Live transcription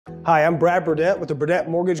Hi, I'm Brad Burdette with the Burdette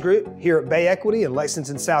Mortgage Group here at Bay Equity in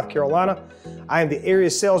Lexington, South Carolina. I am the area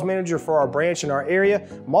sales manager for our branch in our area.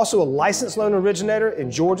 I'm also a licensed loan originator in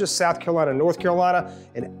Georgia, South Carolina, North Carolina,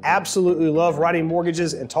 and absolutely love writing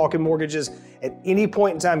mortgages and talking mortgages. At any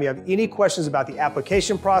point in time you have any questions about the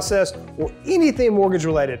application process or anything mortgage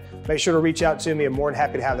related, make sure to reach out to me. I'm more than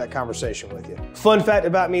happy to have that conversation with you. Fun fact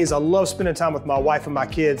about me is I love spending time with my wife and my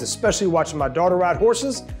kids, especially watching my daughter ride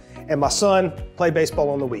horses and my son play baseball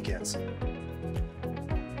on the weekends.